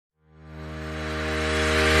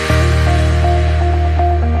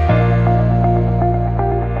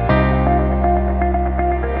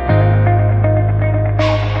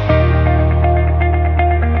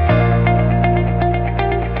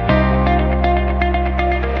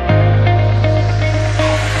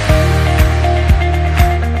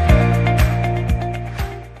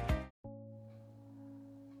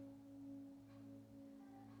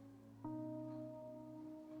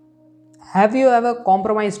Have you ever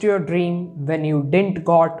compromised your dream when you didn't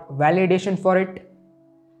got validation for it?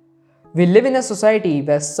 We live in a society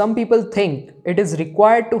where some people think it is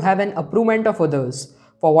required to have an approval of others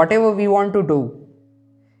for whatever we want to do.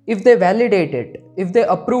 If they validate it, if they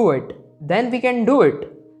approve it, then we can do it.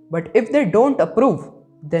 But if they don't approve,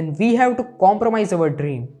 then we have to compromise our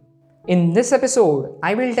dream. In this episode,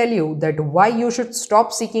 I will tell you that why you should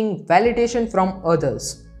stop seeking validation from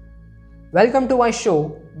others. Welcome to my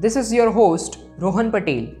show. This is your host Rohan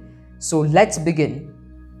Patel. So let's begin.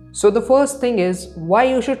 So the first thing is why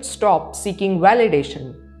you should stop seeking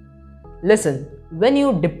validation. Listen, when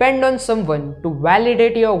you depend on someone to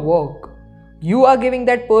validate your work, you are giving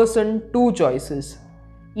that person two choices.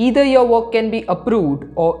 Either your work can be approved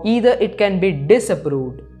or either it can be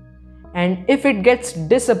disapproved. And if it gets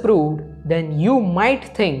disapproved, then you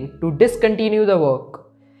might think to discontinue the work.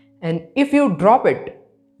 And if you drop it,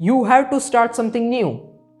 you have to start something new.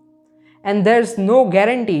 And there's no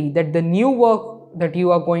guarantee that the new work that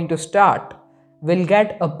you are going to start will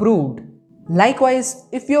get approved. Likewise,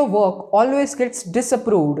 if your work always gets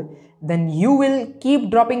disapproved, then you will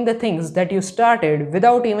keep dropping the things that you started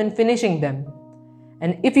without even finishing them.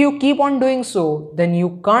 And if you keep on doing so, then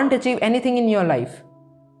you can't achieve anything in your life.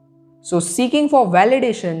 So seeking for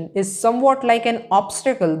validation is somewhat like an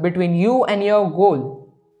obstacle between you and your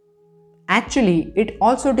goal. Actually, it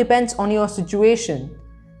also depends on your situation.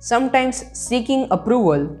 Sometimes seeking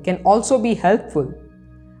approval can also be helpful.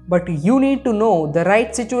 But you need to know the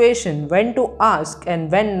right situation when to ask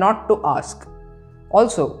and when not to ask.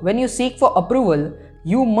 Also, when you seek for approval,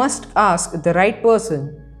 you must ask the right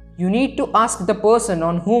person. You need to ask the person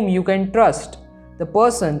on whom you can trust, the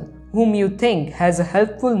person whom you think has a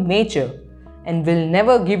helpful nature and will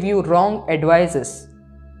never give you wrong advices.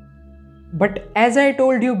 But as I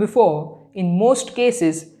told you before, in most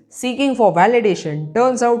cases, seeking for validation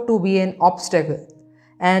turns out to be an obstacle.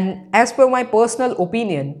 And as per my personal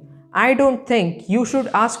opinion, I don't think you should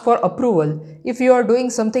ask for approval if you are doing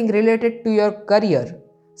something related to your career,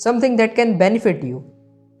 something that can benefit you.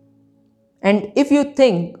 And if you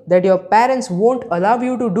think that your parents won't allow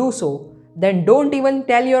you to do so, then don't even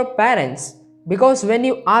tell your parents, because when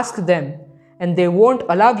you ask them and they won't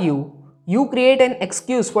allow you, you create an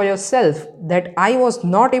excuse for yourself that I was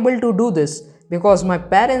not able to do this because my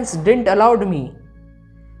parents didn't allow me.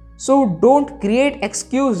 So don't create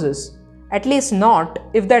excuses, at least not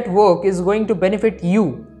if that work is going to benefit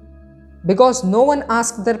you. Because no one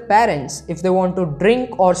asks their parents if they want to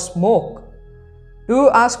drink or smoke. Do you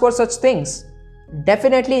ask for such things?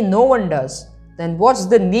 Definitely no one does. Then what's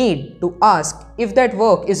the need to ask if that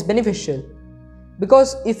work is beneficial?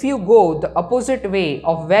 Because if you go the opposite way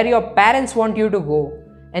of where your parents want you to go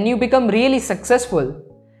and you become really successful,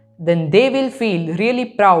 then they will feel really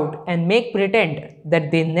proud and make pretend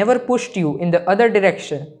that they never pushed you in the other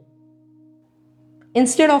direction.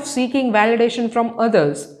 Instead of seeking validation from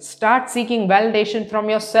others, start seeking validation from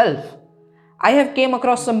yourself. I have came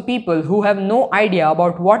across some people who have no idea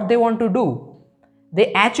about what they want to do.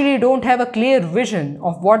 They actually don't have a clear vision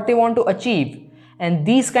of what they want to achieve, and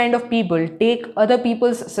these kind of people take other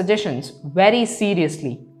people's suggestions very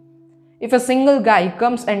seriously. If a single guy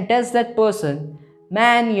comes and tells that person,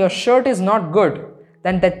 "Man, your shirt is not good,"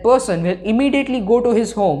 then that person will immediately go to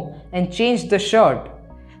his home and change the shirt.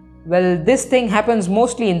 Well, this thing happens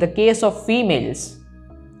mostly in the case of females.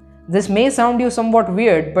 This may sound you somewhat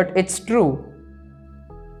weird, but it's true.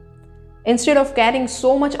 Instead of caring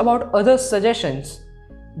so much about others' suggestions,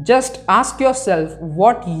 just ask yourself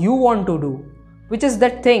what you want to do, which is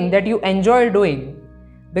that thing that you enjoy doing.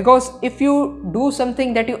 Because if you do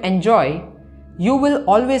something that you enjoy, you will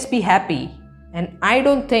always be happy. And I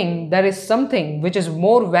don't think there is something which is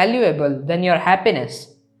more valuable than your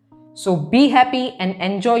happiness. So be happy and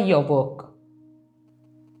enjoy your work.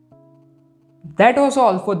 That was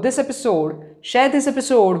all for this episode. Share this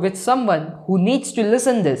episode with someone who needs to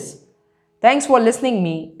listen this. Thanks for listening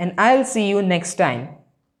me and I'll see you next time.